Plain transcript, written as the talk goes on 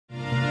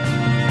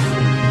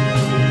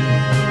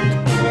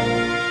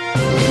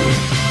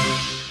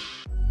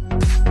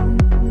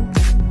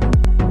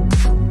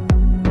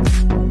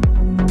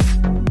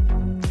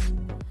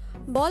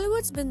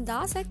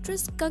Bindass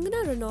actress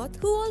Kangana Ranaut,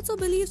 who also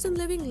believes in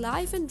living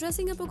life and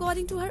dressing up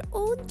according to her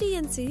own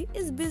TNC,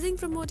 is busy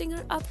promoting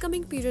her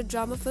upcoming period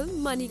drama film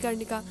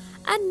Manikarnika.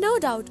 And no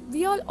doubt,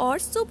 we all are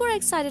super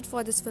excited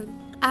for this film.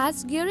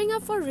 As gearing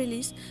up for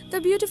release,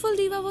 the beautiful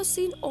diva was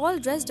seen all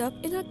dressed up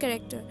in her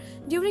character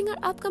during her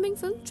upcoming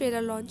film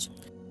trailer launch.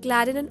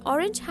 Clad in an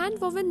orange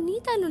hand-woven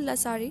Neeta Lulla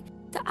sari,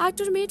 the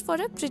actor made for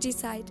a pretty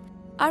sight.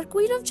 Our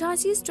Queen of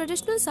Jhansi's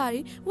traditional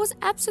sari was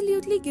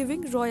absolutely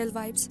giving royal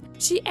vibes.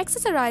 She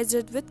accessorized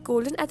it with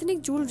golden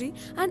ethnic jewelry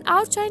and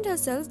outshined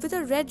herself with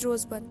a red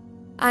rose bun.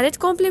 And it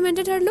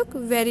complemented her look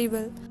very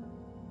well.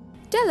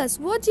 Tell us,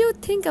 what do you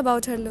think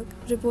about her look?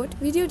 Report,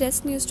 Video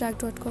Desk,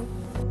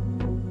 Newstrack.com.